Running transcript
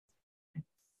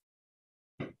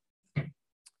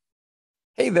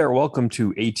Hey there, welcome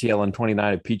to ATL and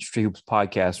 29 of Peachtree Hoops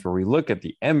podcast, where we look at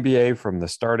the NBA from the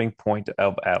starting point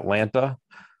of Atlanta.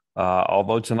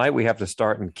 Although tonight we have to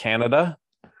start in Canada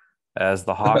as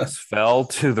the Hawks fell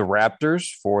to the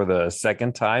Raptors for the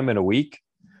second time in a week.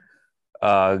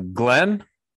 Glenn,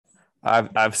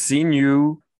 I've seen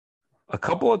you a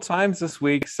couple of times this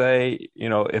week say,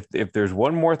 if there's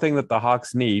one more thing that the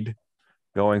Hawks need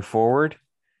going forward,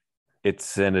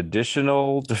 it's an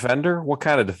additional defender. What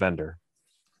kind of defender?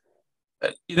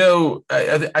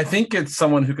 I think it's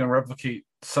someone who can replicate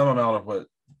some amount of what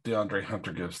DeAndre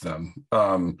Hunter gives them.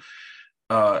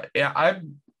 Yeah,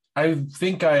 I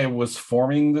think I was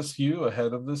forming this view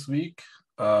ahead of this week,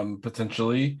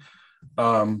 potentially.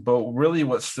 But really,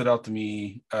 what stood out to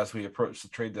me as we approached the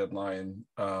trade deadline,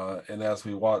 and as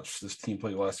we watched this team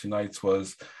play the last few nights,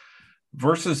 was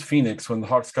versus Phoenix when the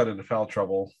Hawks got into foul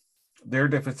trouble. Their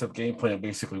defensive game plan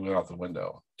basically went out the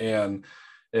window, and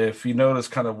if you notice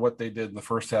kind of what they did in the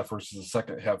first half versus the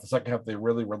second half they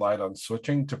really relied on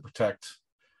switching to protect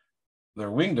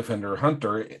their wing defender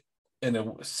Hunter,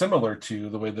 similar to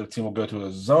the way the team will go to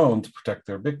a zone to protect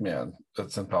their big man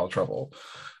that's in foul trouble,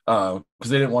 because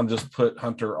they didn't want to just put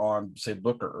Hunter on, say,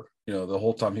 Booker, the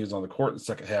whole time he was on the court in the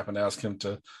second half and ask him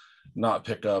to not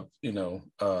pick up,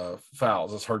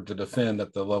 fouls. It's hard to defend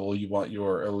at the level you want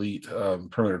your elite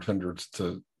perimeter defenders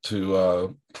to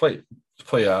play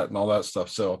at and all that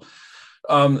stuff. So,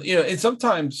 and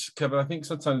sometimes, Kevin, I think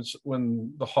sometimes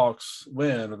when the Hawks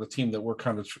win or the team that we're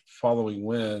kind of following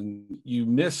win, you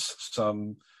miss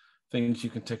some things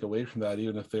you can take away from that,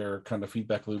 even if they're kind of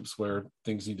feedback loops where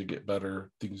things need to get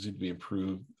better, things need to be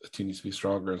improved, the team needs to be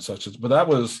stronger and such. But that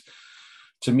was,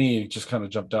 to me, just kind of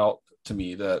jumped out to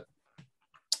me that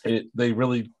they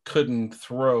really couldn't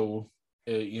throw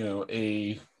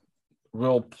a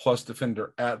real plus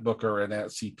defender at Booker and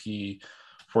at CP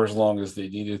for as long as they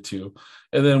needed to.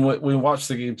 And then when we watched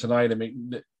the game tonight,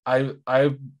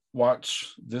 I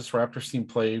watched this Raptors team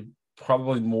play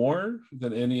probably more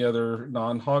than any other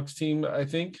non-Hawks team, I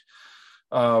think.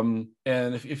 And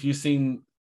if you've seen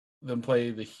them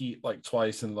play the Heat like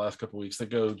twice in the last couple of weeks, they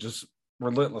go just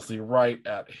relentlessly right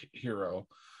at Hero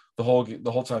the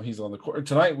whole time he's on the court.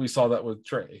 Tonight we saw that with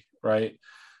Trey, right?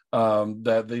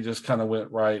 That they just kind of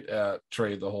went right at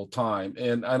Trey the whole time.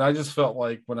 And I just felt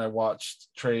like when I watched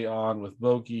Trey on with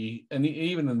Bogey, and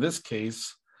even in this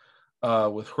case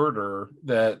with Herder,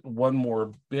 that one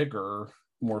more bigger,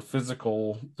 more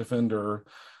physical defender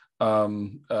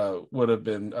would have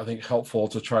been, I think, helpful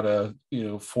to try to,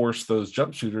 force those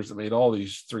jump shooters that made all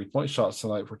these 3-point shots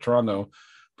tonight for Toronto,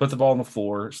 put the ball on the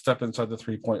floor, step inside the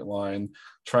 3-point line,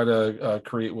 try to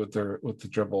create with the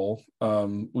dribble.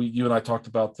 You and I talked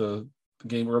about the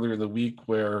game earlier in the week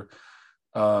where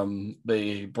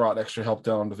they brought extra help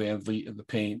down to Van Vliet in the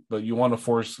paint, but you want to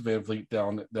force Van Vliet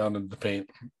down into the paint.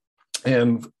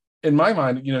 And in my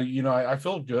mind, I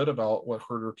feel good about what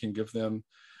Herder can give them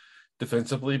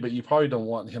defensively, but you probably don't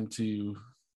want him to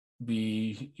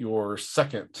be your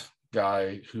second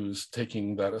guy who's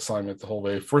taking that assignment the whole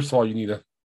way. First of all, you need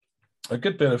a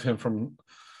good bit from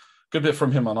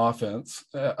him on offense,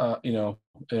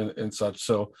 and such.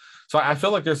 So I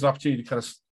feel like there's an opportunity to kind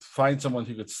of find someone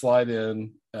who could slide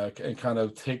in and kind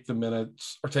of take the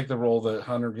minutes or take the role that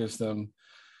Hunter gives them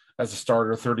as a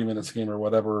starter, 30 minutes a game or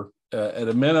whatever. At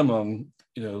a minimum,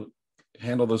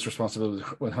 handle those responsibilities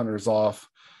when Hunter's off.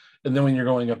 And then when you're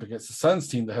going up against the Suns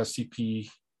team that has CP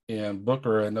and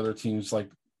Booker and other teams like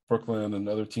Brooklyn and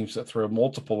other teams that throw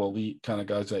multiple elite kind of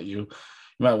guys at you,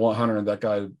 you might want Hunter and that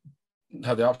guy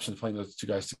have the option of playing those two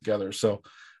guys together. So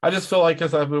I just feel like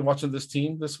as I've been watching this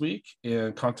team this week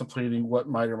and contemplating what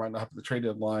might or might not happen at the trade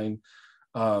deadline,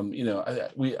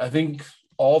 I think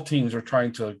all teams are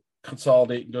trying to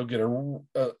consolidate and go get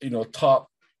a top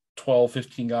 12,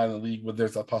 15 guy in the league when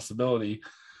there's a possibility.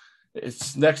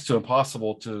 It's next to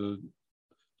impossible to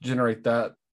generate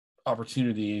that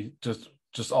opportunity just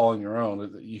all on your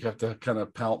own. You have to kind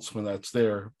of pounce when that's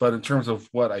there. But in terms of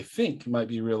what I think might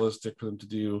be realistic for them to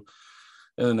do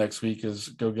in the next week is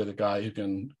go get a guy who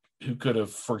could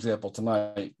have, for example,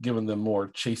 tonight, given them more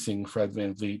chasing Fred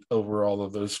VanVleet over all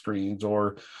of those screens,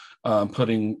 or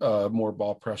putting more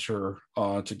ball pressure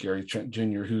onto Gary Trent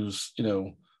Jr., who's,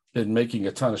 been making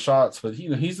a ton of shots, but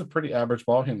he's a pretty average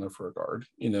ball handler for a guard.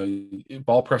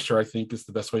 Ball pressure, I think, is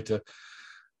the best way to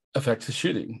affect his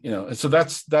shooting, and so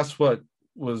that's what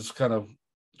was kind of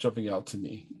jumping out to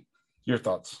me. Your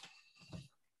thoughts?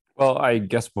 Well, I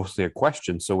guess mostly a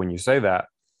question. So when you say that,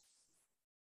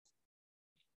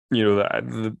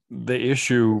 the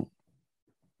issue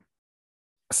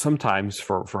sometimes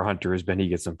for Hunter has been he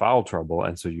gets in foul trouble,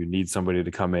 and so you need somebody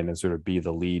to come in and sort of be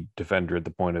the lead defender at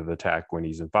the point of attack when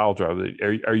he's in foul trouble.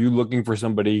 Are you looking for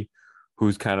somebody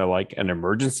who's kind of like an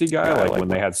emergency guy, like when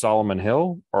they had Solomon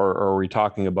Hill, or are we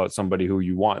talking about somebody who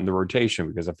you want in the rotation?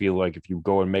 Because I feel like if you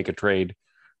go and make a trade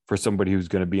for somebody who's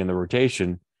going to be in the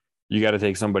rotation, you got to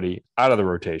take somebody out of the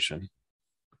rotation.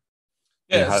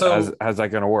 Yeah. How's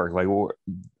that going to work? Like,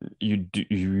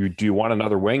 do you want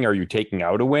another wing? Are you taking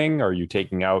out a wing? Are you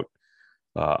taking out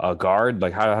a guard?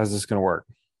 Like, how's this going to work?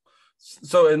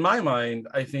 So in my mind,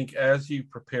 I think as you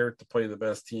prepare to play the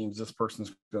best teams, this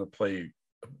person's going to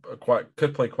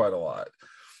could play quite a lot.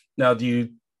 Now, do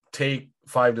you take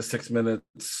 5 to 6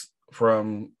 minutes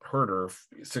from Herder,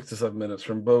 6 to 7 minutes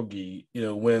from Bogey?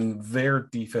 When their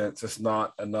defense is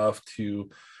not enough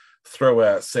to throw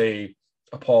at, say,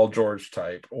 a Paul George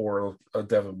type or a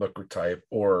Devin Booker type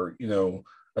or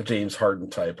a James Harden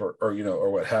type or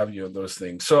what have you, those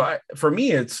things. So for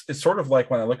me, it's sort of like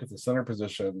when I look at the center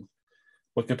position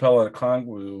with Capella and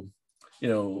Okongwu,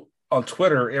 on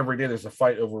Twitter every day there's a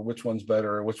fight over which one's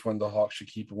better and which one the Hawks should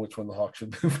keep and which one the Hawks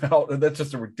should move out. And that's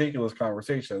just a ridiculous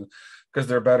conversation because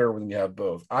they're better when you have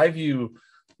both. I view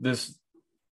this,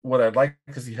 what I'd like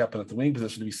to see happen at the wing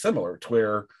position, to be similar to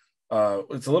where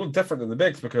it's a little different than the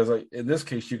bigs because in this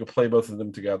case, you could play both of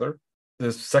them together.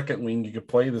 This second wing, you could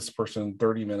play this person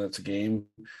 30 minutes a game.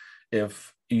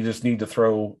 If you just need to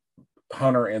throw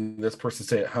Hunter and this person,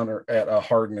 say Hunter at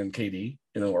Harden and KD,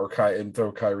 or and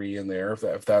throw Kyrie in there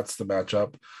if that's the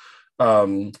matchup,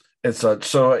 and such.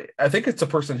 So I think it's a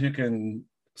person who can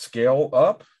scale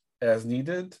up as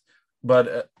needed.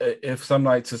 But if some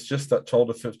nights it's just that 12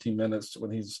 to 15 minutes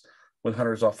when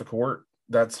Hunter's off the court,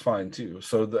 that's fine too.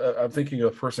 So I'm thinking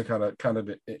of a person kind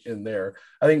of in there.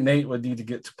 I think Nate would need to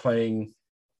get to playing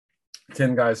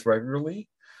 10 guys regularly.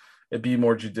 It'd be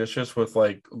more judicious with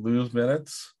like lose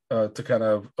minutes to kind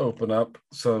of open up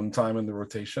some time in the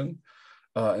rotation.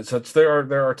 And such.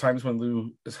 There are times when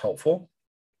Lou is helpful,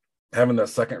 having that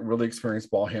second really experienced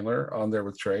ball handler on there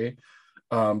with Trey.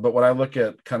 But when I look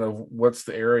at kind of what's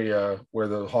the area where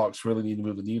the Hawks really need to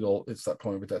move the needle, it's that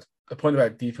point of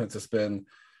back defense has been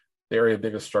the area of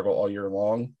biggest struggle all year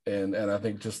long. And I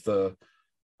think just the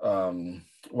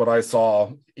what I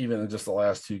saw even in just the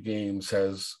last two games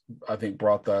has, I think,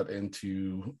 brought that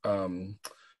into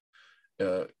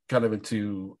kind of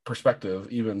into perspective,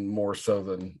 even more so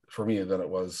than it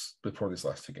was before these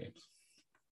last two games.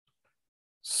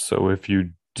 So if you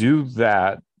do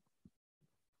that,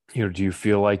 do you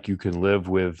feel like you can live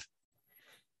with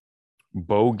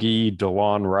Bogey,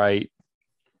 DeLon Wright,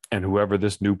 and whoever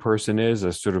this new person is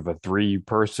as sort of a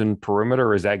 3-person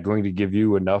perimeter? Is that going to give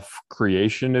you enough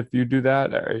creation if you do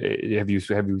that? Have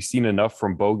you seen enough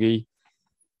from Bogey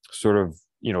sort of,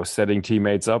 setting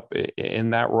teammates up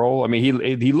in that role? I mean,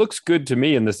 he looks good to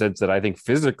me in the sense that I think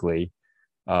physically,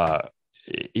 I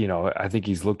think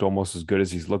he's looked almost as good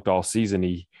as he's looked all season.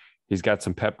 He's got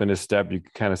some pep in his step. You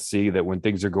can kind of see that when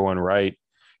things are going right,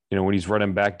 when he's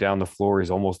running back down the floor,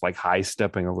 he's almost like high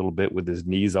stepping a little bit with his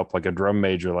knees up like a drum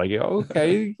major. Like,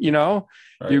 okay,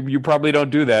 right. you probably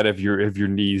don't do that if your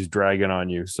knees dragging on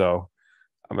you. So,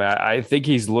 I mean, I think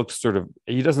he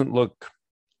doesn't look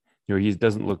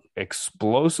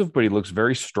explosive, but he looks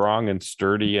very strong and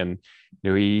sturdy, and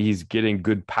he's getting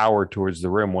good power towards the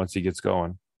rim once he gets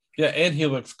going. Yeah, and he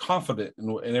looks confident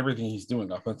in everything he's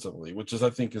doing offensively, which is, I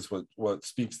think, is what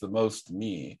speaks the most to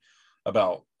me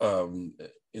about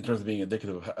in terms of being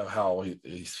indicative of how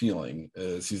he's feeling.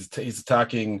 Is he's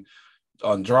attacking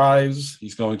on drives,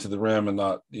 he's going to the rim and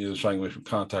not shying away from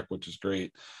contact, which is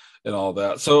great, and all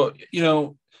that. So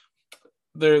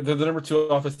they're the number 2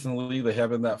 offense in the league. They have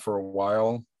been that for a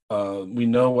while. We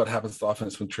know what happens to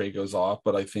offense when Trey goes off,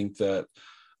 but I think that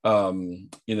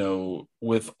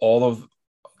with all of,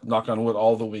 knock on wood,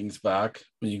 all the wings back,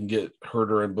 when you can get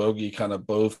Herder and Bogey kind of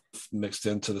both mixed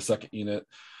into the second unit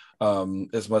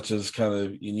as much as kind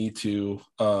of you need to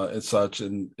and such,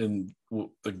 and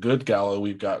the good Gallo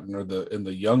we've gotten, or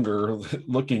the younger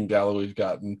looking Gallo we've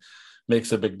gotten,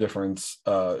 makes a big difference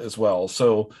as well.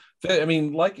 So I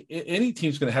mean, like any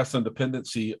team's going to have some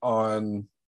dependency on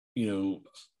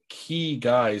key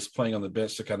guys playing on the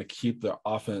bench to kind of keep the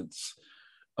offense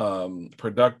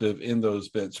productive in those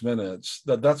bench minutes.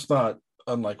 That's not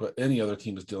unlike what any other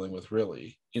team is dealing with,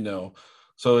 really.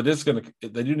 So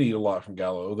they do need a lot from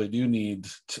Gallo. They do need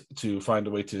to find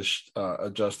a way to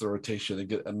adjust the rotation and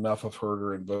get enough of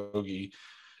Herder and Bogey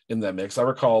in that mix. I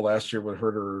recall last year when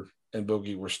Herder and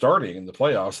Bogey were starting in the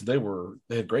playoffs,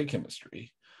 they had great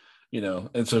chemistry,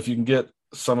 and so if you can get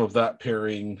some of that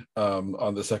pairing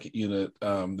on the second unit,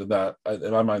 then that,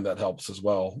 in my mind, that helps as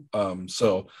well.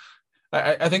 So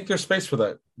I think there's space for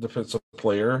that defensive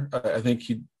player. I think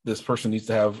this person needs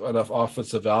to have enough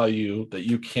offensive value that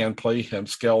you can play him,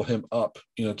 scale him up,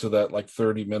 to that like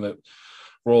 30-minute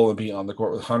role and be on the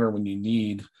court with Hunter when you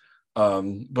need.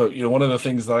 But one of the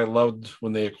things that I loved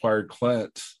when they acquired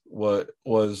Clint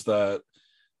was that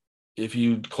if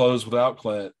you close without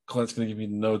Clint's going to give you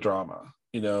no drama.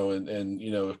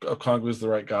 Okongwu is the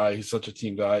right guy. He's such a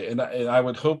team guy, and I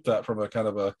would hope that from a kind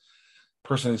of a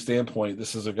person standpoint,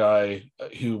 this is a guy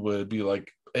who would be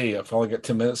like, hey, if I only get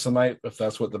 10 minutes tonight, if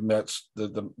that's what the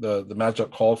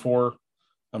matchup called for,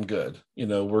 I'm good.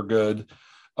 We're good.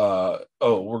 We're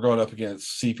going up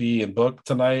against CP and Book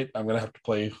tonight. I'm going to have to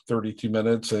play 32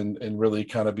 minutes and really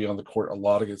kind of be on the court a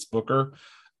lot against Booker.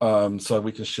 So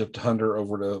we can shift Hunter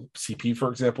over to CP, for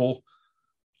example.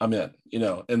 I'm in,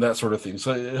 and that sort of thing.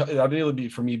 So it ideally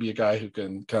be a guy who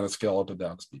can kind of scale up and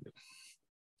down speed.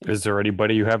 Is there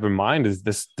anybody you have in mind? Is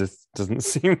this doesn't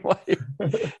seem like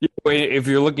if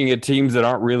you're looking at teams that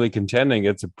aren't really contending,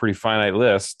 it's a pretty finite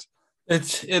list.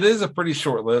 It is a pretty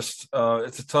short list.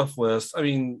 It's a tough list. I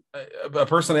mean, a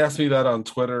person asked me that on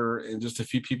Twitter, and just a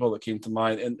few people that came to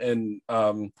mind, and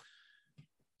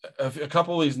a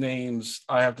couple of these names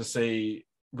I have to say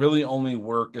really only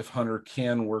work if Hunter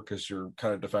can work as your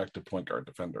kind of de facto point guard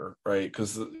defender, right?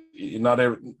 Because a lot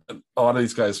of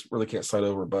these guys really can't slide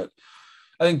over, but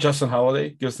I think Justin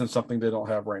Holiday gives them something they don't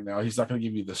have right now. He's not going to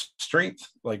give you the strength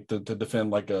like to defend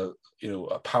like a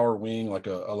power wing like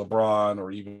a LeBron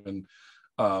or even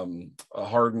a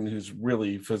Harden who's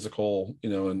really physical,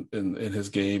 in his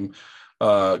game.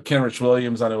 Kenrich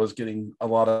Williams, I know, is getting a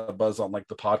lot of buzz on like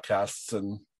the podcasts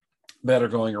and that are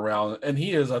going around, and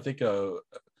he is, I think, a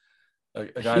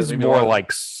guy. He's more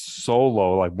like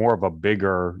solo, like more of a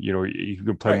bigger. You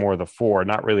could play more of the four,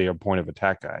 not really a point of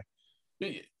attack guy.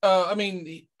 I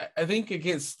mean, I think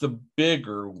against the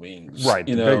bigger wings, right?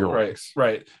 Bigger wings,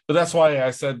 right. But that's why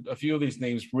I said a few of these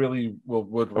names really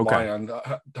would rely on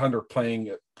Hunter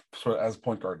playing as a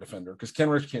point guard defender, because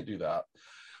Kenrich can't do that.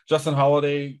 Justin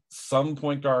Holiday, some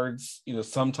point guards,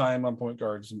 sometime on point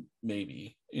guards,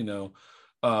 maybe,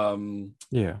 someone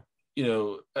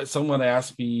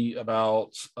asked me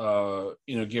about,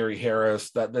 Gary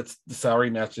Harris, that's the salary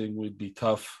matching would be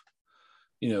tough,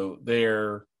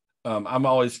 there. I'm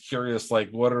always curious,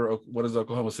 like what is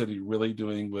Oklahoma City really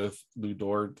doing with Lu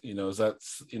Dort? Is that,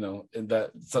 and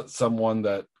that's someone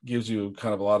that gives you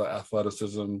kind of a lot of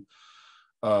athleticism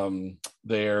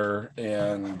there.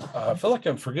 And I feel like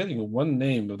I'm forgetting one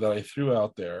name that I threw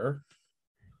out there.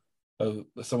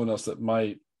 Someone else that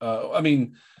might,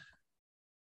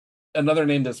 another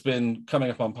name that's been coming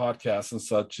up on podcasts and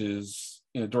such is,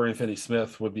 Dorian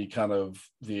Finney-Smith would be kind of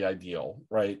the ideal,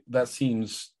 right? That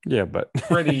seems but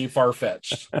pretty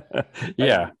far-fetched.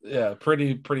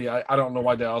 Pretty. I don't know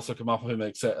why Dallas will come off of him,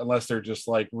 except unless they're just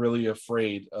like really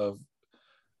afraid of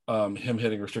him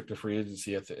hitting restricted free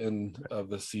agency at the end of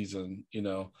the season,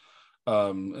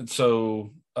 and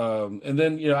so and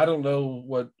then I don't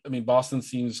know Boston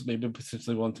seems maybe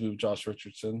potentially want to move Josh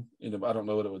Richardson. I don't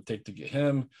know what it would take to get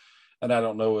him, and I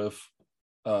don't know if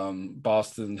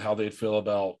Boston, how they'd feel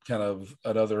about kind of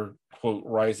another quote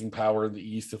rising power in the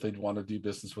East, if they'd want to do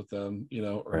business with them,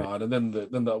 or not. And then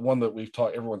the one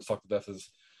that everyone's talked to death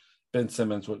is Ben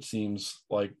Simmons, which seems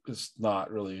like it's not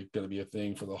really going to be a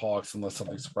thing for the Hawks unless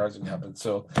something surprising happens.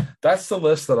 So that's the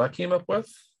list that I came up with.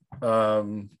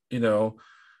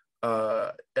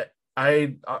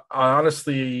 I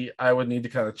honestly, I would need to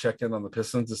kind of check in on the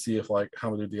Pistons to see if like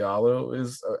Hamidou Diallo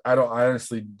is. I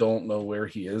honestly don't know where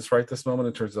he is right this moment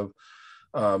in terms of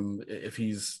if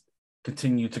he's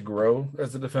continued to grow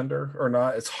as a defender or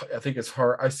not. I think it's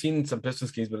hard. I've seen some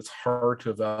Pistons games, but it's hard to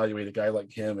evaluate a guy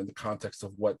like him in the context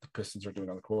of what the Pistons are doing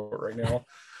on the court right now.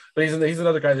 But he's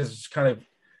another guy that's just kind of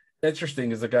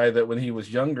interesting, is a guy that when he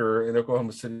was younger in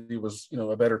Oklahoma City was,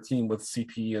 a better team with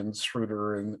CP and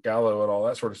Schroeder and Gallo and all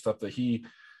that sort of stuff, that he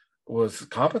was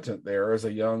competent there as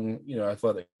a young,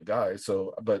 athletic guy.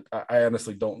 So, but I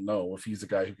honestly don't know if he's a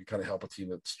guy who can kind of help a team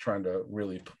that's trying to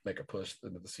really make a push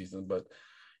into the season, but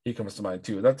he comes to mind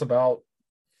too. That's about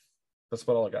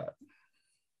all I got.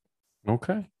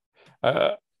 Okay.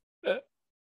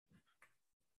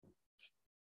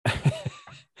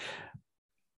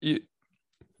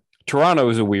 Toronto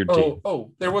is a weird team.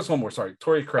 Oh, there was one more. Sorry,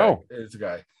 Torrey Craig is a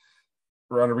guy.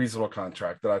 We're on a reasonable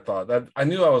contract that I thought that I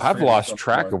knew I was. I've lost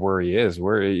track of where he is.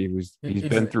 Where he was. He's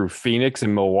been through Phoenix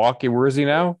and Milwaukee. Where is he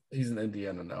now? He's in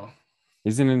Indiana now.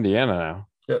 He's in Indiana now.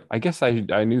 Yeah. I guess I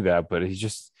knew that, but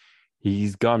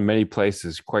he's gone many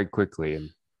places quite quickly.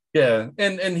 And yeah,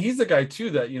 and he's the guy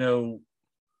too that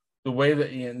the way that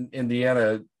in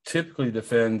Indiana typically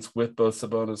defends with both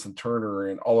Sabonis and Turner,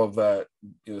 and all of that,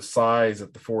 size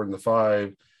at the 4 and the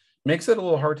 5 makes it a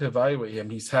little hard to evaluate him.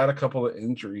 He's had a couple of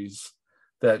injuries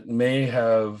that may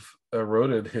have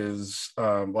eroded his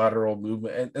lateral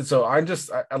movement, and so I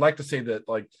like to say that,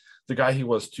 like, the guy he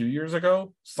was 2 years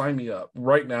ago, sign me up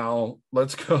right now.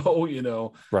 Let's go.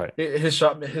 Right. His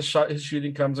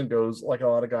shooting comes and goes like a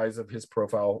lot of guys of his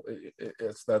profile.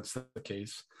 That's the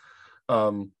case.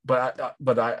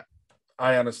 But I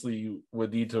honestly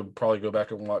would need to probably go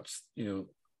back and watch,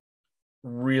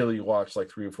 really watch like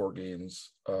 3 or 4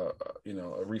 games,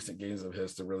 recent games of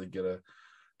his to really get a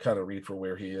kind of read for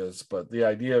where he is. But the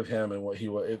idea of him and what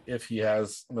if he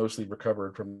has mostly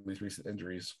recovered from these recent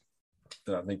injuries,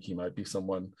 then I think he might be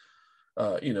someone,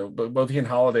 but both he and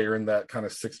Holiday are in that kind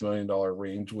of $6 million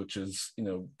range, which is,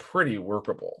 pretty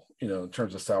workable, in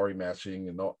terms of salary matching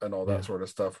and all that sort of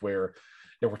stuff. Where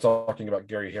if we're talking about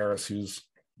Gary Harris, who's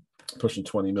pushing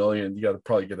 20 million, you got to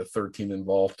probably get a third team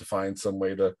involved to find some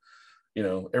way to,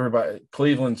 everybody,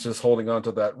 Cleveland's just holding on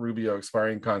to that Rubio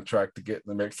expiring contract to get in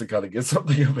the mix to kind of get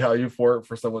something of value for it,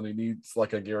 for someone who needs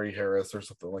like a Gary Harris or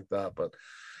something like that. But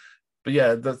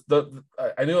yeah,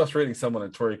 I knew I was rating someone,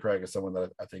 and Torrey Craig is someone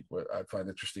that I think I'd find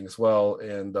interesting as well.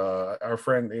 And our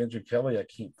friend Andrew Kelly,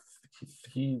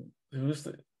 who's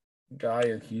the guy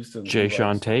in Houston?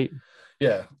 Jae'Sean Tate.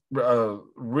 Yeah,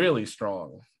 really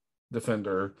strong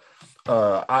defender.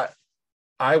 I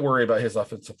worry about his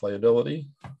offensive playability,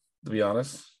 to be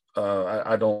honest.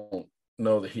 I don't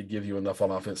know that he'd give you enough on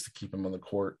offense to keep him on the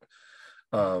court,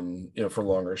 for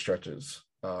longer stretches.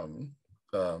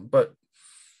 But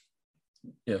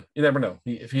you never know.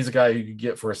 If he's a guy you could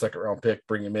get for a second round pick,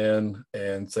 bring him in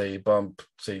and bump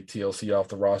TLC off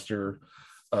the roster,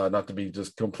 not to be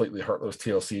just completely heartless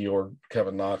TLC or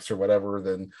Kevin Knox or whatever,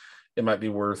 then it might be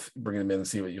worth bringing him in and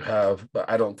see what you have. But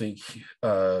I don't think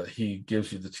he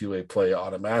gives you the two-way play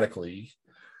automatically.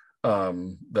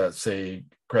 That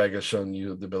Craig has shown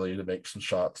you the ability to make some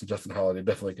shots, and Justin Holiday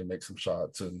definitely can make some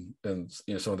shots, and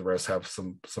some of the rest have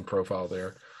some profile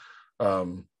there.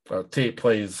 Tate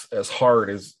plays as hard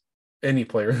as any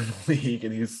player in the league,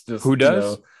 and he's just, who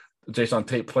does? Jae'Sean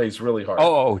Tate plays really hard.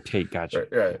 Oh, Tate, gotcha.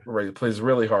 Right. He plays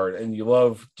really hard, and you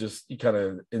kind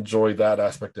of enjoy that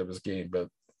aspect of his game. But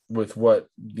with what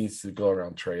needs to go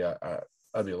around Trey,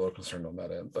 I'd be a little concerned on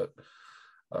that end. But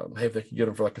hey, if they can get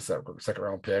him for like a second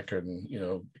round pick,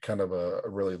 and kind of a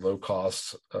really low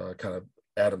cost, kind of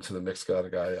add him to the mix kind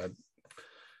of guy, I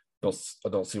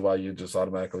don't see why you just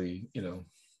automatically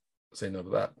say no to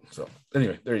that. So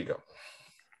anyway, there you go.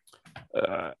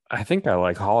 I think I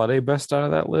like Holiday best out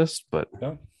of that list, but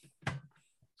yeah,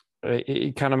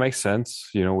 it kind of makes sense,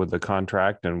 with the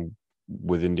contract and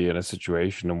with Indiana's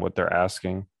situation and what they're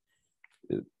asking.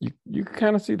 You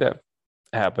kind of see that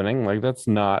happening. Like, that's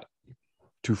not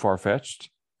too far fetched.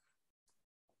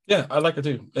 Yeah, I like it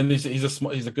too. And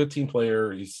he's a good team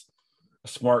player. He's a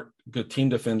smart, good team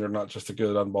defender, not just a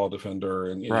good on-ball defender.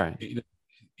 And right.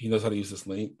 He knows how to use his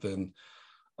length, and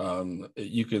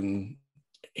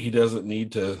he doesn't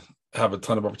need to have a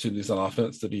ton of opportunities on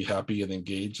offense to be happy and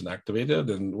engaged and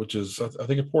activated, and which is, I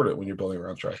think, important when you're building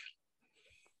around Trey.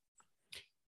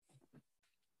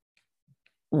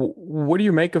 What do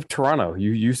you make of Toronto?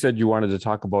 You said you wanted to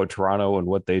talk about Toronto and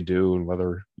what they do and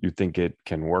whether you think it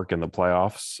can work in the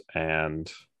playoffs.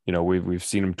 And we've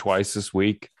seen them twice this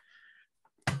week.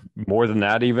 More than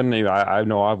that, even. I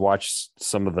know I've watched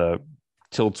some of the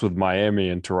tilts with Miami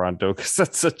and Toronto because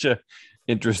that's such a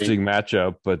interesting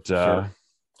matchup. But sure.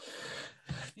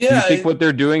 Do you think what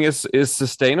they're doing is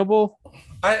sustainable?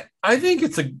 I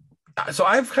think so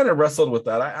I've kind of wrestled with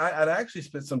that. I'd actually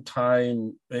spent some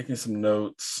time making some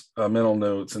notes, mental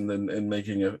notes, and then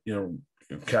making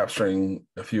capturing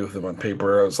a few of them on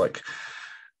paper. I was like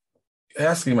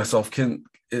asking myself,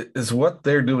 is what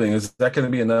they're doing, is that going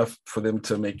to be enough for them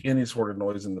to make any sort of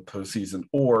noise in the postseason,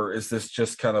 or is this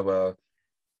just kind of a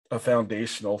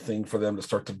foundational thing for them to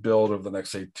start to build over the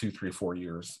next, say, 2, 3, 4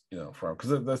 years,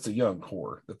 because that's a young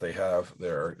core that they have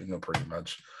there, pretty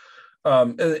much.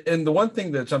 And the one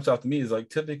thing that jumps out to me is, like,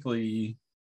 typically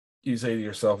you say to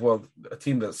yourself, well, a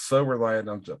team that's so reliant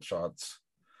on jump shots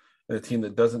and a team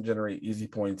that doesn't generate easy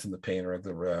points in the paint or at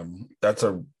the rim, that's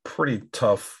a pretty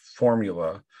tough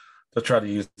formula to try to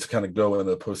use to kind of go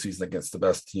into the postseason against the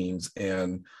best teams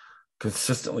and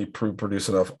consistently produce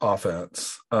enough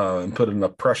offense and put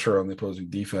enough pressure on the opposing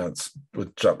defense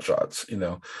with jump shots,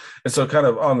 And so kind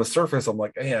of on the surface, I'm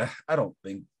like, yeah, I don't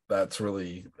think that's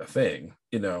really a thing,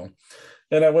 And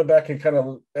I went back and kind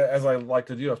of, as I like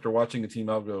to do after watching a team,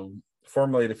 I'll go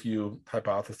formulate a few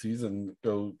hypotheses and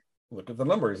go look at the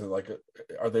numbers and, like,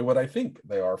 are they what I think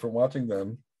they are from watching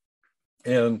them?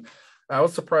 And I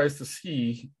was surprised to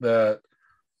see that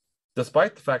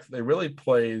despite the fact that they really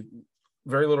play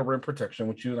very little rim protection,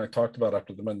 which you and I talked about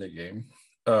after the Monday game,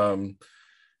 um,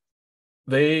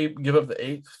 they give up the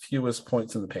 8th fewest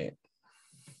points in the paint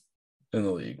in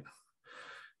the league.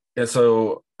 And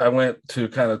so I went to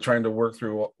kind of trying to work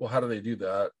through, well, how do they do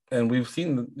that? And we've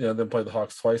seen them play the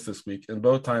Hawks twice this week, and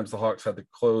both times the Hawks had to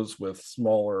close with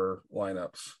smaller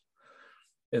lineups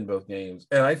in both games.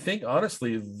 And I think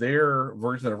honestly, their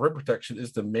version of rim protection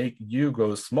is to make you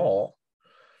go small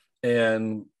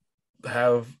and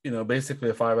have basically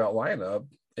a 5-out lineup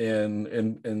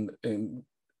and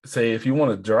say if you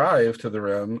want to drive to the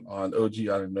rim on OG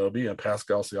Anunoby and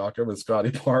Pascal Siakam and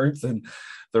Scotty Barnes and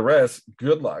the rest,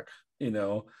 good luck,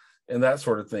 and that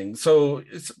sort of thing. So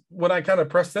it's when I kind of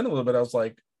pressed in a little bit, I was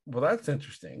like, well, that's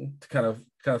interesting to kind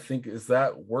of think, is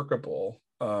that workable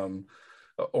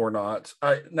or not?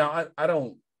 I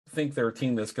don't think they're a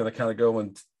team that's going to kind of go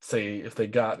and say if they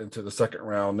got into the second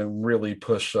round and really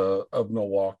push a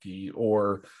Milwaukee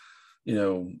or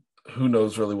who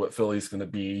knows really what Philly's going to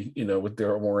be, with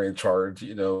Daryl Morey in charge,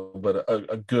 but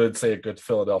a good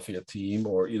Philadelphia team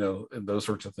or, and those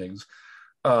sorts of things.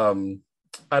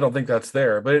 I don't think that's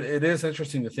there, but it is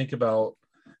interesting to think about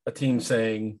a team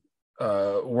saying,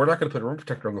 we're not going to put a rim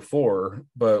protector on the floor,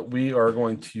 but we are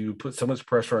going to put so much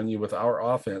pressure on you with our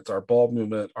offense, our ball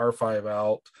movement, our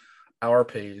 5-out, our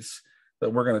pace,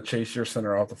 that we're going to chase your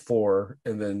center off the floor.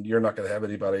 And then you're not going to have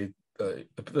anybody,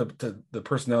 the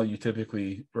personnel you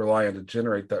typically rely on to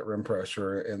generate that rim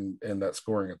pressure and that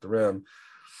scoring at the rim.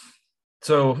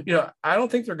 So, I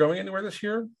don't think they're going anywhere this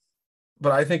year,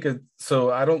 but I think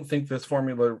I don't think this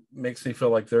formula makes me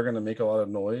feel like they're going to make a lot of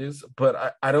noise,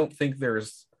 but I don't think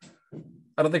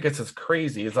it's as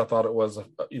crazy as I thought it was,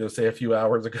 say a few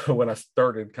hours ago when I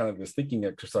started kind of this thinking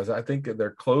exercise. I think that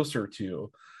they're closer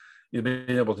to being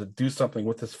able to do something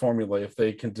with this formula if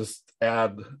they can just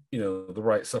add, the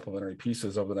right supplementary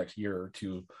pieces over the next year or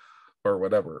two or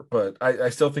whatever. But I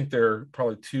still think they're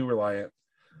probably too reliant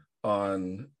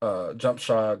on jump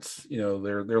shots.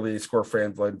 Their leading scorer,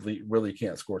 Fran VanVleet, really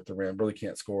can't score at the rim, really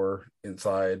can't score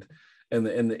inside.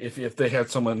 And if they had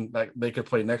someone that they could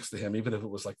play next to him, even if it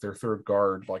was like their third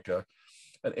guard, like an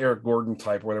Eric Gordon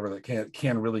type or whatever, that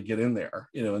can really get in there,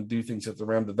 and do things at the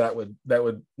rim, that would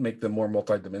make them more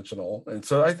multidimensional. And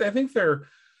so I think they're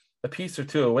a piece or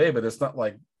two away, but it's not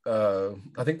like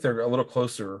I think they're a little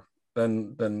closer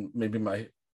than maybe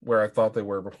where I thought they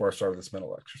were before I started this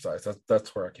mental exercise.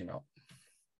 That's where I came out.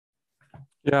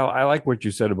 Yeah, I like what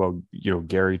you said about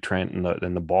Gary Trent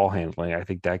and the ball handling. I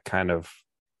think that kind of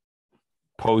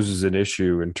poses an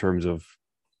issue in terms of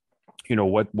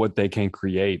what they can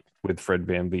create with Fred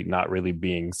VanVleet not really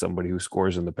being somebody who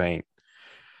scores in the paint.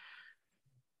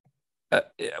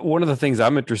 One of the things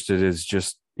I'm interested in is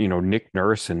just Nick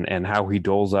Nurse and how he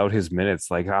doles out his minutes.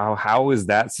 Like how is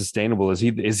that sustainable? Is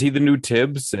he the new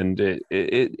Tibbs? And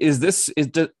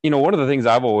one of the things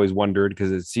I've always wondered,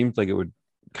 because it seems like it would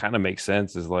kind of make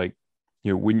sense, is like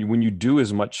when you do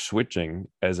as much switching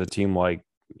as a team like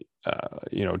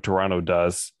Toronto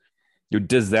does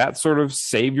that sort of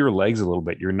save your legs a little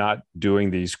bit? You're not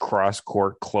doing these cross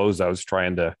court closeouts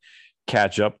trying to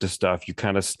catch up to stuff. You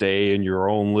kind of stay in your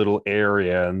own little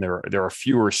area, and there are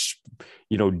fewer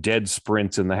dead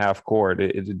sprints in the half court.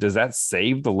 Does that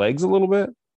save the legs a little bit?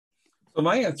 So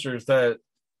my answer is that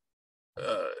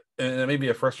and it may be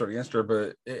a frustrating answer,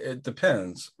 but it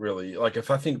depends really. Like if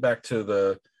I think back to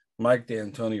the Mike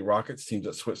D'Antoni Rockets teams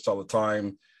that switched all the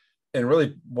time, and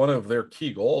really one of their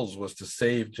key goals was to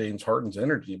save James Harden's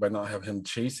energy by not have him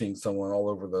chasing someone all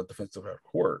over the defensive half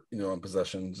court, on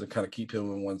possessions, and kind of keep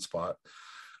him in one spot.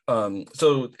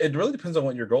 So it really depends on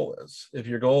what your goal is. If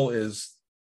your goal is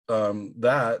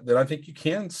then I think you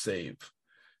can save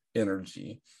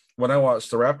energy. When I watch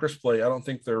the Raptors play, I don't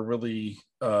think they're really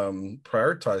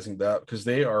prioritizing that, because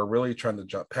they are really trying to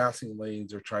jump passing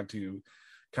lanes. They're trying to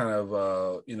kind of,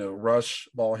 rush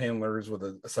ball handlers with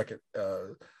a second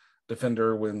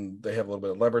defender when they have a little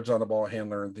bit of leverage on the ball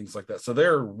handler and things like that. So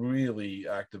they're really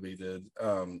activated.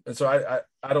 And so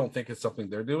I don't think it's something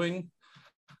they're doing.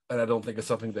 And I don't think it's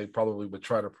something they probably would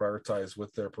try to prioritize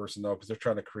with their personnel, because they're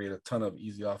trying to create a ton of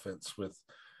easy offense with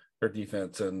their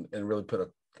defense and really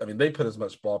they put as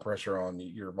much ball pressure on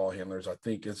your ball handlers, I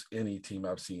think, as any team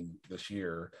I've seen this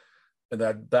year. And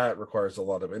that requires a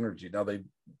lot of energy. Now they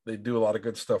do a lot of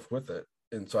good stuff with it.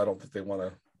 And so I don't think they want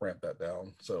to ramp that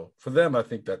down. So for them, I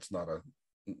think that's not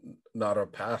a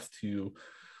path to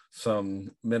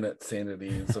some minute sanity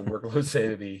and some workload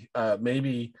sanity.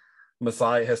 Maybe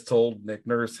Masai has told Nick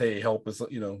Nurse, hey, help us,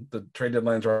 the trade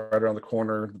deadline's right around the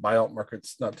corner. The buyout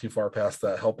market's not too far past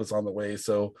that. Help is on the way.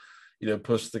 So,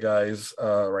 push the guys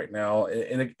right now.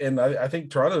 And I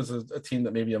think Toronto's a team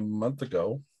that maybe a month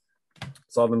ago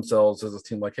saw themselves as a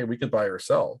team like, hey, we could buy or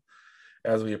sell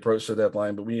as we approach the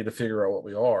deadline, but we need to figure out what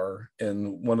we are.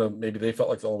 And maybe they felt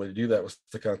like the only way to do that was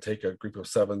to kind of take a group of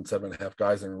 7.5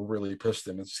 guys and really push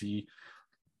them and see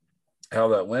how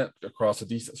that went across a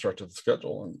decent stretch of the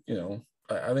schedule. And,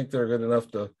 I think they're good enough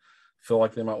to feel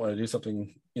like they might want to do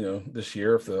something, this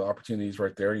year if the opportunity is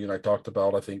right there. I talked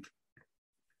about, I think,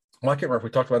 I can't remember if we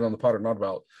talked about it on the pod or not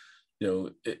about,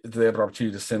 do they have an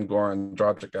opportunity to send Goran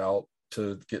Dragic out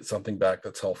to get something back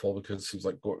that's helpful, because it seems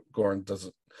like Goran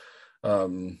doesn't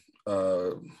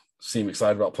seem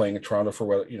excited about playing in Toronto for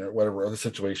whatever other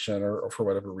situation or for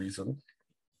whatever reason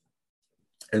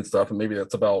and stuff. And maybe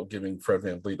that's about giving Fred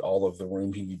VanVleet all of the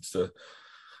room he needs to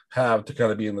have to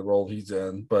kind of be in the role he's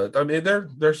in. But I mean, they're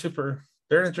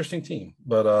an interesting team.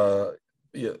 But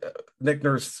Nick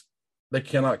Nurse, they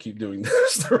cannot keep doing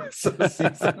this the rest of the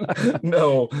season.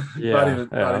 No, not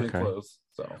even close.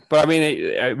 So, but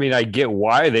I mean, I get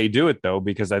why they do it though,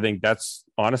 because I think that's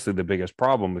honestly the biggest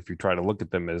problem. If you try to look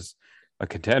at them as a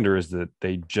contender, is that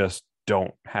they just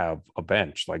don't have a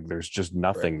bench. Like there's just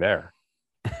nothing there.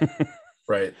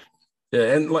 Right.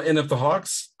 Yeah, and if the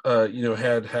Hawks,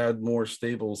 had more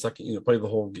stable second, played the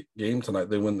whole game tonight,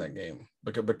 they win that game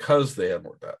because they had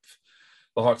more depth.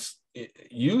 The Hawks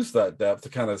used that depth to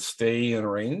kind of stay in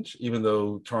range, even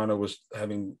though Toronto was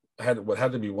had what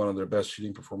had to be one of their best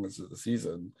shooting performances of the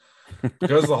season.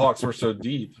 Because the Hawks were so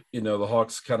deep, the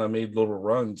Hawks kind of made little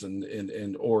runs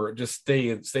and or just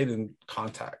stayed in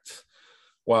contact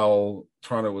while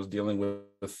Toronto was dealing with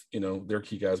their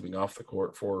key guys being off the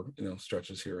court for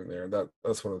stretches here and there. And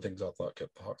that's one of the things I thought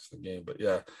kept the Hawks in the game. But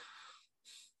yeah,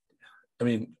 I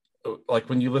mean, like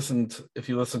if you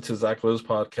listen to Zach Lowe's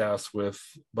podcast with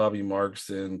Bobby Marks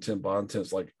and Tim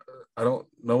Bontemps, like no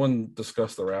one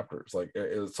discussed the Raptors. Like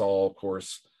it's all, of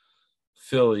course,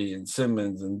 Philly and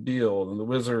Simmons and Beal and the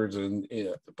Wizards,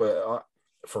 but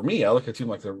for me, I look at a team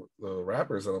like the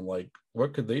Raptors and I'm like,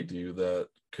 what could they do that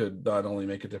could not only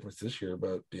make a difference this year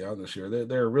but beyond this year?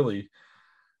 They're a really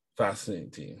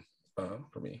fascinating team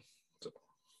for me. So.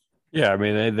 Yeah, I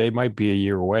mean they might be a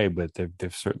year away, but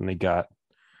they've certainly got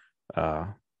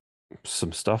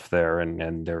some stuff there,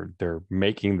 and they're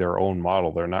making their own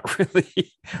model. They're not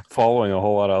really following a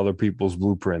whole lot of other people's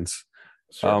blueprints.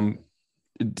 Sure.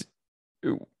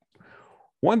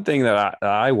 One thing that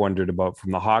I wondered about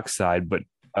from the Hawks side, but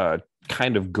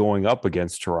kind of going up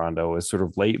against Toronto, is sort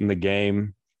of late in the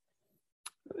game.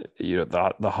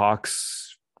 The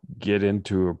Hawks get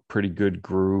into a pretty good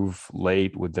groove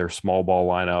late with their small ball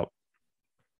lineup,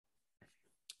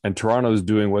 and Toronto's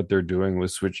doing what they're doing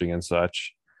with switching and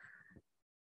such.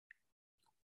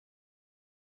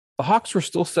 The Hawks were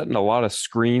still setting a lot of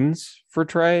screens for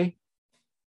Trae,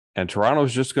 and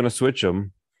Toronto's just going to switch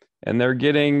them. And they're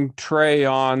getting Trae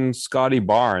on Scotty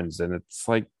Barnes. And it's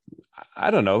like, I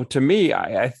don't know. To me,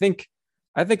 I think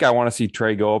I want to see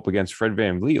Trae go up against Fred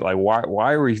VanVleet. Like,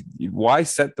 why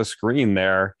set the screen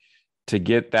there to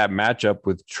get that matchup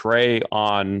with Trae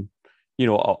on,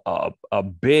 a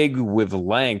big with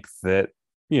length that,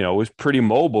 is pretty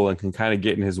mobile and can kind of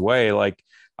get in his way. Like,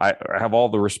 I have all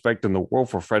the respect in the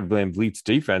world for Fred VanVleet's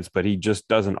defense, but he just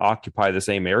doesn't occupy the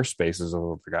same airspace as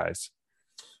other guys.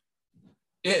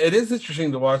 It is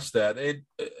interesting to watch that.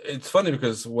 It's funny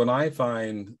because when I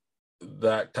find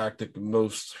that tactic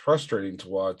most frustrating to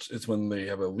watch is when they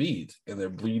have a lead and they're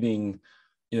bleeding,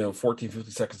 14,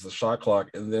 15 seconds of the shot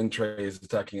clock, and then Trae is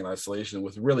attacking in isolation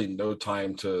with really no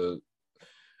time to,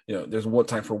 there's one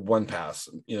time for one pass,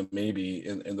 maybe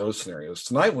in those scenarios.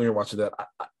 Tonight, when you're watching that,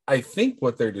 I think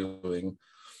what they're doing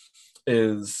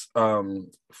is,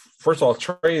 first of all,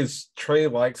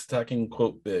 Trae likes attacking,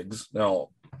 quote, bigs. Now,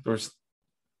 there's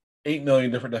 8 million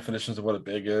different definitions of what a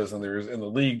big is, and there's in the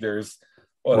league there's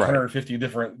 150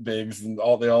 different bigs, and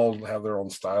they all have their own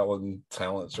style and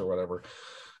talents or whatever.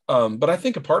 But I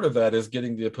think a part of that is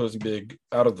getting the opposing big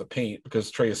out of the paint,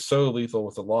 because Trae is so lethal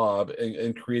with the lob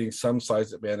and creating some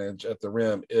size advantage at the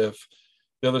rim if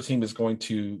the other team is going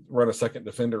to run a second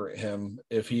defender at him,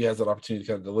 if he has an opportunity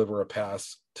to kind of deliver a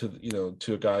pass to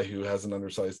a guy who has an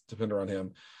undersized defender on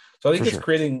him. So I think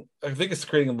it's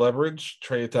creating leverage,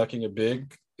 Trae attacking a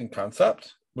big in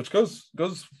concept, which goes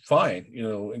fine,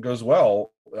 and goes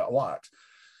well a lot.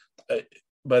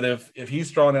 But if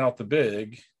he's drawn out the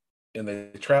big and they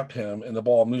trap him and the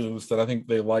ball moves, then I think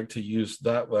they like to use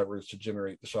that leverage to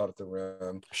generate the shot at the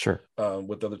rim. Sure.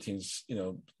 With other teams,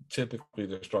 typically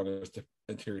their strongest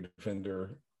interior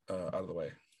defender out of the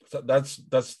way. So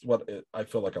that's what I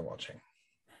feel like I'm watching.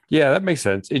 Yeah, that makes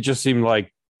sense. It just seemed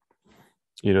like,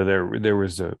 there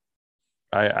was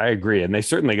I agree. And they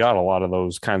certainly got a lot of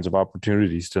those kinds of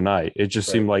opportunities tonight. It just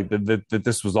Right. seemed like that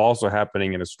this was also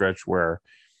happening in a stretch where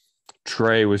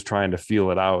Trey was trying to feel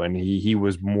it out, and he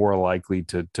was more likely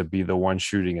to be the one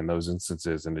shooting in those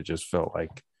instances. And it just felt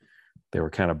like they were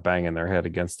kind of banging their head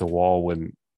against the wall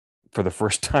when, for the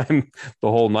first time the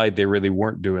whole night, they really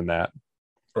weren't doing that.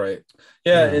 Right.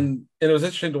 Yeah, Yeah. and it was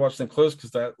interesting to watch them close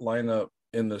because that lineup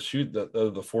in the shoot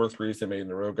the 4 threes they made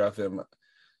in a row got them.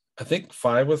 I think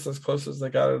five was as close as they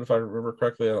got it, if I remember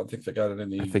correctly. I don't think they got it I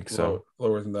any think so.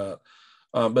 lower than that.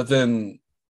 But then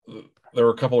there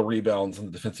were a couple of rebounds in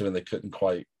the defensive end they couldn't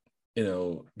quite,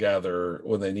 gather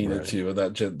when they needed Right. to, and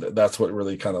that's what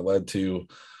really kind of led to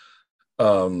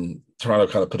Toronto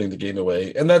kind of putting the game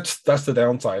away. And that's the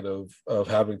downside of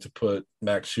having to put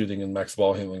max shooting and max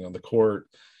ball handling on the court.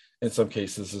 In some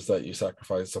cases, is that you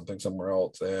sacrifice something somewhere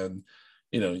else, and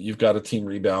you've got a team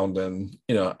rebound. And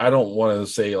I don't want to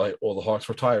say like, well, the Hawks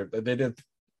were tired. They did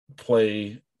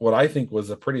play what I think was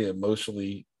a pretty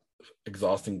emotionally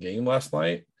exhausting game last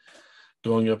night,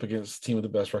 going up against a team with the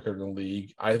best record in the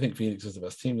league. I think Phoenix is the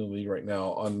best team in the league right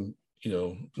now on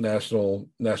national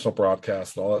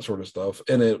broadcast and all that sort of stuff.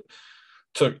 And it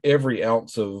took every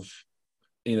ounce of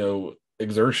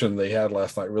exertion they had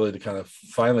last night really to kind of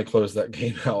finally close that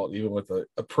game out, even with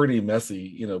a pretty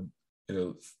messy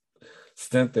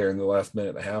stint there in the last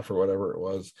minute and a half or whatever it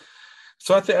was.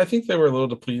 So I think they were a little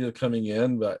depleted coming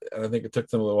in, but I think it took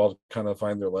them a little while to kind of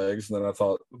find their legs. And then I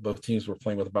thought both teams were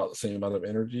playing with about the same amount of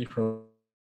energy from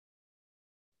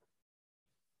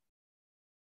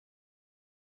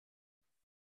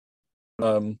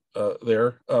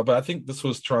there. But I think this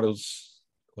was Toronto's,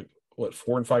 like, what,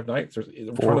 4 and 5 nights. Four,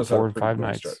 Toronto's had a four and pretty five good winning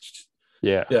nights. stretch.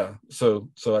 Yeah. Yeah. So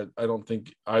I don't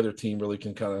think either team really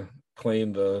can kind of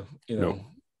claim the No.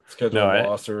 schedule No.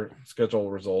 loss or schedule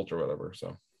result or whatever.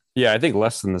 So Yeah, I think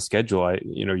less than the schedule.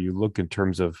 You look in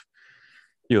terms of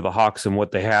the Hawks and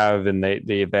what they have, and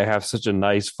they have such a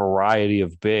nice variety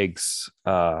of bigs.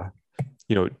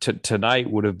 Tonight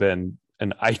would have been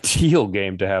an ideal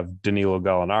game to have Danilo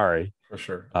Gallinari. for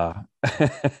sure.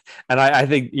 And I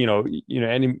think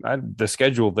the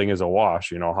schedule thing is a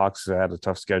wash. Hawks have had a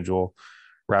tough schedule,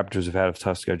 Raptors have had a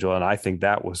tough schedule, and I think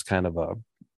that was kind of a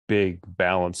big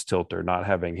balance tilter not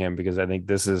having him, because I think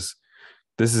this is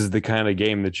the kind of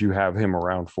game that you have him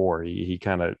around for. He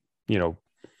kind of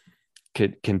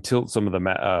can tilt some of the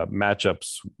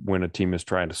matchups when a team is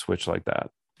trying to switch like that.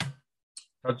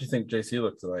 How do you think JC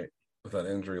looked tonight with that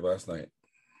injury last night?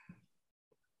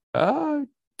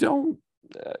 Don't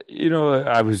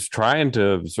I was trying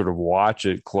to sort of watch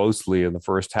it closely in the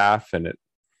first half, and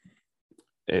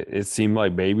it seemed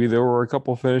like maybe there were a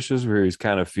couple finishes where he's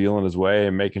kind of feeling his way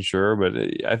and making sure, but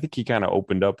I think he kind of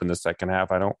opened up in the second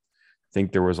half. I don't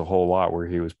think there was a whole lot where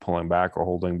he was pulling back or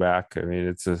holding back. I mean,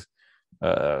 it's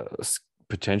a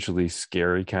potentially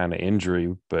scary kind of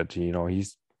injury, but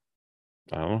he's,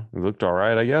 I don't know, he looked all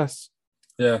right, I guess.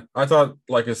 Yeah, I thought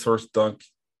like his first dunk,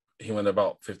 he went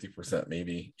about 50%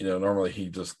 maybe. Normally he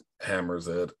just hammers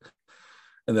it.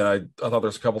 And then I thought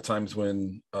there's a couple times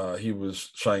when he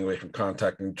was shying away from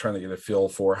contact and trying to get a feel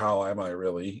for how am I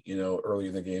really, early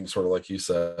in the game, sort of like you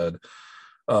said.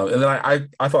 And then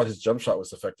I thought his jump shot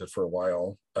was affected for a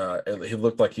while. He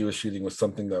looked like he was shooting with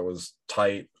something that was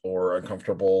tight or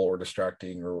uncomfortable or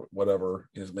distracting or whatever.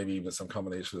 Maybe even some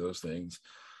combination of those things.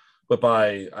 But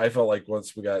I felt like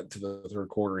once we got to the third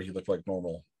quarter, he looked like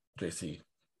normal JC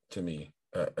to me.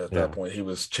 At that Yeah. point, he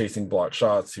was chasing block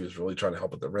shots. He was really trying to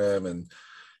help at the rim and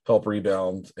help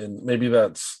rebound. And maybe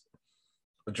that's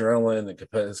adrenaline and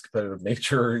his competitive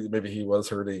nature. Maybe he was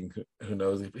hurting. Who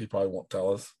knows? He probably won't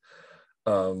tell us,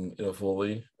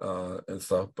 fully and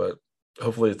stuff. But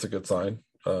hopefully, it's a good sign.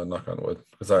 Knock on wood,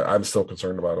 because I'm still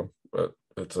concerned about him. But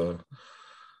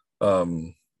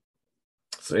um,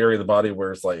 it's an area of the body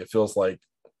where it's like it feels like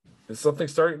is something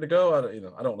starting to go. I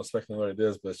don't want to speculate what it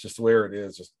is, but it's just where it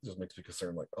is. Just makes me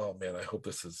concerned. Like, oh man, I hope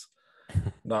this is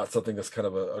not something that's kind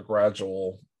of a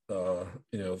gradual,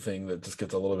 thing that just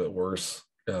gets a little bit worse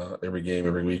every game,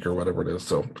 every week, or whatever it is.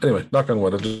 So anyway, knock on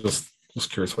wood. I'm just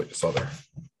curious what you saw there.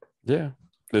 Yeah.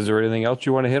 Is there anything else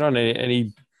you want to hit on?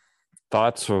 Any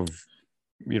thoughts of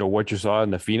what you saw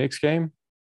in the Phoenix game?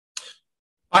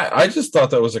 I just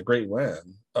thought that was a great win.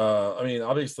 I mean,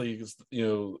 obviously,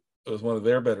 it was one of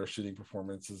their better shooting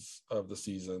performances of the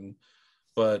season.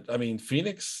 But I mean,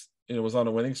 Phoenix, was on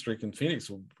a winning streak, and Phoenix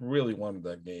really wanted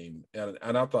that game. And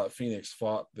I thought Phoenix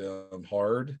fought them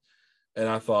hard. And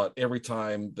I thought every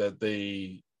time that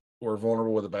they were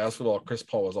vulnerable with the basketball, Chris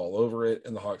Paul was all over it,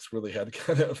 and the Hawks really had to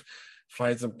kind of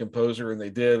find some composure, and they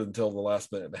did until the last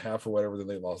minute and a half or whatever. Then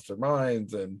they lost their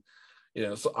minds, and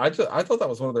So I thought that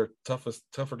was one of their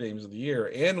tougher games of the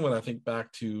year. And when I think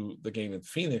back to the game in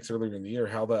Phoenix earlier in the year,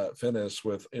 how that finished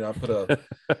with, I put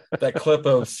that clip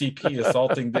of CP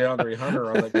assaulting DeAndre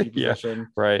Hunter on that key Yeah, position.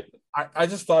 right. I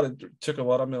just thought it took a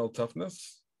lot of mental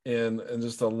toughness and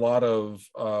just a lot of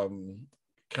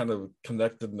kind of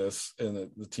connectedness and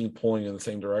the team pulling in the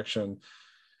same direction.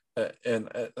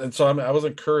 And so I was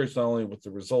encouraged not only with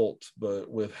the result, but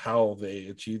with how they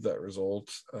achieved that result.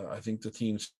 I think the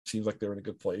team seems like they're in a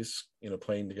good place,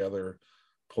 playing together,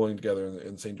 pulling together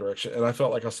in the same direction. And I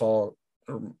felt like I saw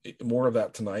more of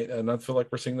that tonight. And I feel like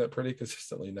we're seeing that pretty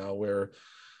consistently now, where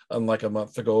unlike a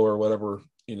month ago or whatever,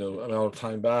 amount of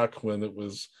time back when it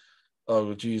was,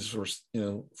 oh geez, we're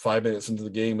 5 minutes into the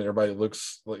game and everybody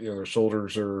looks like their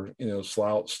shoulders are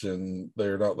slouched and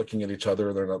they're not looking at each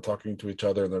other, they're not talking to each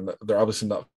other, and they're obviously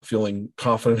not feeling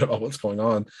confident about what's going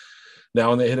on. Now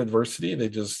when they hit adversity, they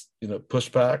just push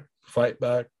back, fight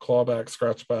back, claw back,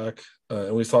 scratch back,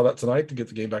 and we saw that tonight to get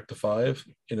the game back to 5.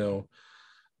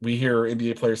 We hear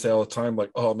NBA players say all the time,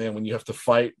 like, oh man, when you have to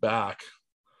fight back,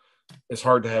 it's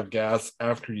hard to have gas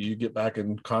after you get back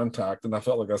in contact. And I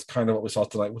felt like that's kind of what we saw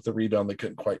tonight with the rebound they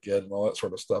couldn't quite get and all that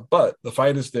sort of stuff. But the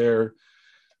fight is there.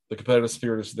 The competitive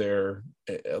spirit is there.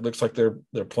 It looks like they're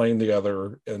playing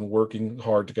together and working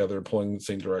hard together and pulling in the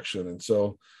same direction. And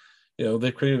so,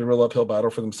 they've created a real uphill battle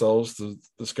for themselves.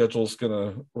 The schedule's going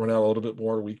to run out a little bit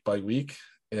more week by week.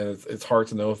 And it's hard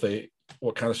to know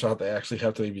what kind of shot they actually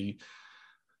have to maybe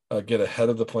get ahead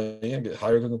of the plan, get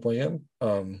higher than the plan.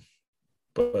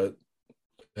 But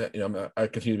I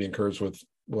continue to be encouraged with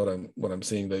what I'm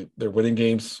seeing. They're winning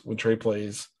games when Trey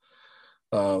plays.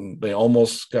 They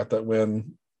almost got that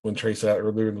win when Trey sat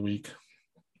earlier in the week.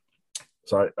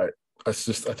 So I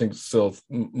think still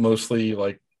mostly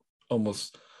like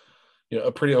almost a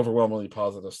pretty overwhelmingly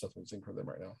positive stuff I'm seeing from them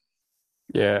right now.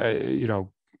 Yeah,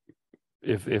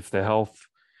 if the health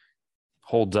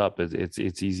holds up,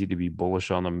 it's easy to be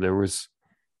bullish on them.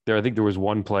 I think there was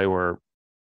one play where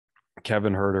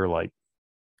Kevin Huerter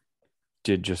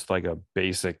did just like a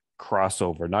basic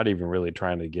crossover, not even really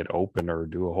trying to get open or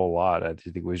do a whole lot. I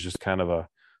think it was just kind of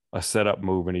a setup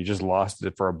move, and he just lost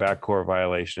it for a backcourt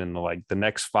violation. And the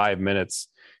next 5 minutes,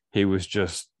 he was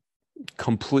just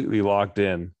completely locked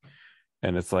in.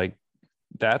 And it's like,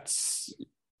 that's,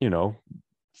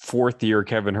 fourth year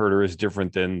Kevin Huerter is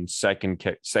different than second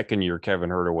year Kevin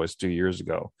Huerter was 2 years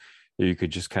ago. You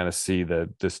could just kind of see the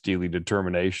steely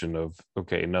determination of,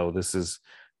 okay, no, this is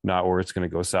not where it's going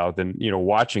to go south. And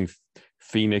watching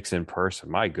Phoenix in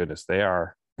person, my goodness, they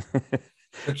are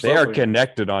they are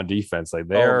connected on defense. Like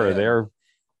they're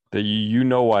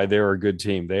why they're a good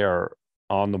team. They are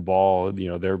on the ball.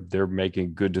 They're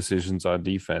making good decisions on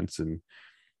defense, and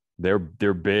they're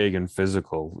big and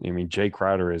physical. I mean, Jay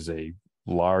Crowder is a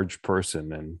large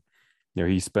person, and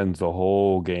he spends the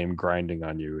whole game grinding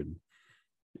on you, and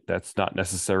that's not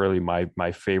necessarily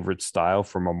my favorite style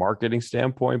from a marketing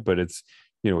standpoint, but it's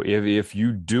if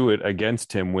you do it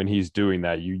against him when he's doing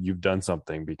that, you've done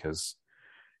something, because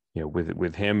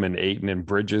with him and Ayton and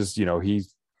Bridges,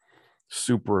 he's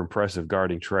super impressive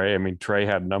guarding Trey. I mean, Trey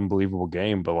had an unbelievable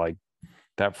game, but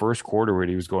that first quarter when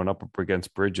he was going up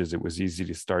against Bridges, it was easy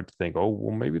to start to think, oh,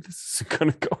 well, maybe this isn't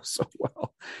going to go so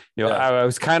well. I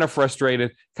was kind of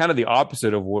frustrated, kind of the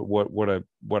opposite of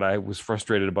what I was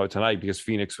frustrated about tonight, because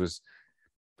Phoenix was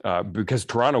because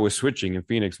Toronto was switching and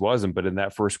Phoenix wasn't. But in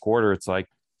that first quarter, it's like,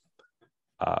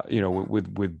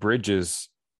 with Bridges,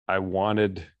 I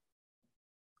wanted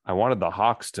the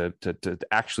Hawks to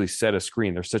actually set a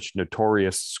screen. They're such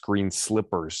notorious screen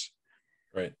slippers,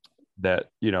 right? That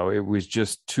it was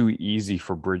just too easy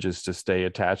for Bridges to stay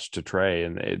attached to Trey,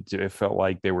 and it felt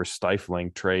like they were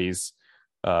stifling Trey's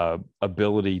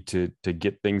ability to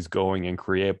get things going and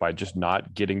create by just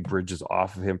not getting Bridges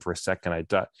off of him for a second. I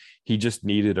thought he just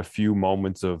needed a few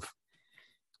moments of,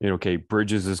 okay,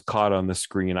 Bridges is caught on the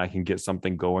screen, I can get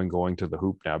something going to the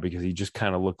hoop now, because he just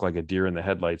kind of looked like a deer in the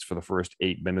headlights for the first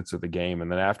 8 minutes of the game.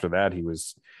 And then after that, he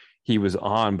was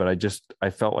on, but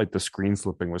I felt like the screen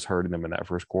slipping was hurting them in that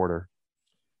first quarter.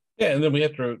 Yeah, and then we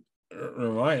have to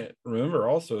remember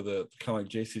also that, kind of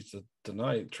like JC said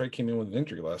tonight, Trey came in with an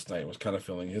injury last night and was kind of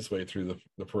feeling his way through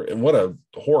the and what a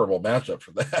horrible matchup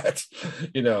for that,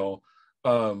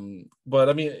 But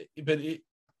I mean,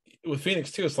 with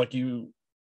Phoenix too, it's like you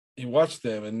watch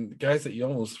them and guys that you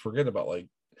almost forget about, like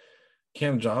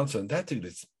Cam Johnson. That dude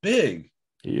is big.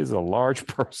 He is a large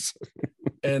person.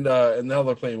 And now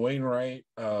they're playing Wainwright,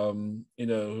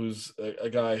 who's a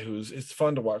guy it's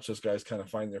fun to watch those guys kind of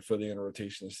find their footing in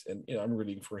rotations. And, I'm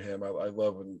rooting for him. I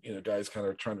love when, guys kind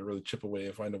of trying to really chip away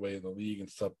and find a way in the league and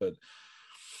stuff. But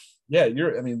yeah,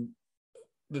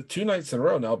 the 2 nights in a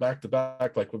row now, back to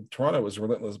back, like with Toronto was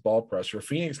relentless ball pressure.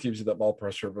 Phoenix gives you that ball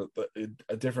pressure, but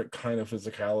a different kind of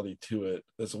physicality to it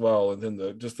as well. And then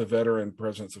the veteran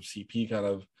presence of CP kind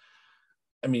of,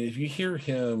 I mean, if you hear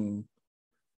him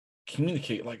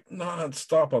communicate like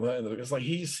nonstop on that end, it's like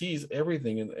he sees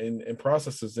everything and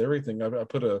processes everything. I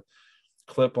put a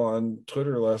clip on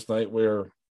Twitter last night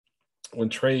where when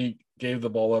Trey gave the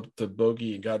ball up to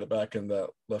Bogey and got it back in that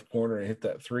left corner and hit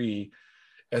that three,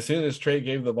 as soon as Trey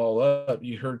gave the ball up,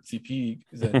 you heard CP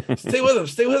say, stay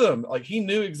with him. Like he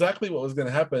knew exactly what was going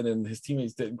to happen, and his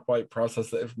teammates didn't quite process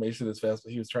the information as fast,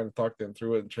 but he was trying to talk them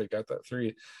through it, and Trey got that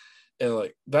three. And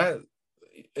like that,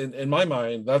 in my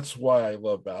mind, that's why I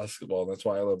love basketball. And that's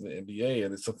why I love the NBA.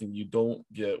 And it's something you don't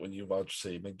get when you watch,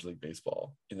 say, Major League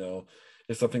Baseball. You know,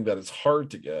 it's something that is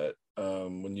hard to get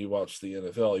when you watch the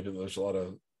NFL, even though there's a lot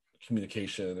of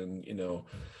communication and, you know,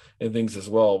 and things as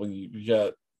well. When you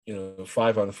got, you know,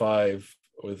 5-on-5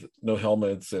 with no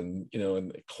helmets and, you know,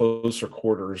 in closer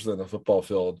quarters than a football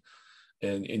field.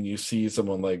 And you see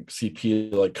someone like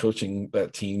CP like coaching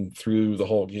that team through the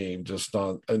whole game, just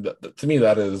on, and to me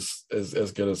that is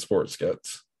as good as sports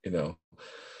gets, you know.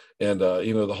 And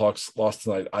you know, the Hawks lost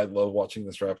tonight. I love watching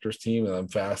this Raptors team, and I'm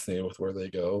fascinated with where they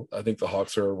go. I think the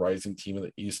Hawks are a rising team in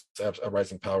the East, a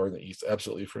rising power in the East,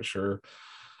 absolutely for sure.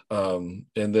 And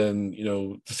then, you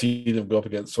know, to see them go up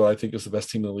against what I think is the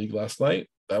best team in the league last night,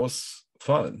 that was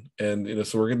fun. And you know,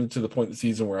 so we're getting to the point in the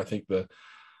season where I think the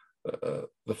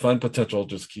fun potential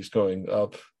just keeps going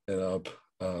up and up.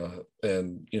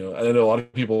 And, you know, I know a lot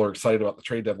of people are excited about the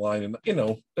trade deadline, and, you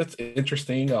know, it's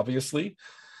interesting, obviously,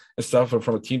 and stuff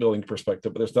from a team building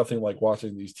perspective, but there's nothing like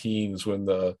watching these teams when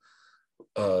the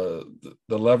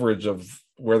leverage of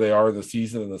where they are in the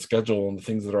season and the schedule and the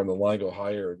things that are on the line go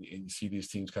higher, and you see these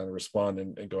teams kind of respond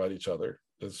and go at each other.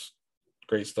 It's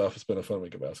great stuff. It's been a fun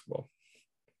week of basketball.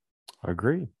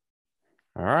 Agreed.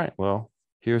 All right. Well,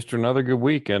 here's to another good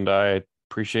week, and I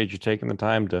appreciate you taking the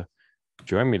time to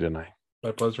join me tonight.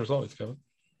 My pleasure as always, Kevin.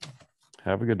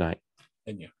 Have a good night.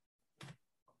 And you.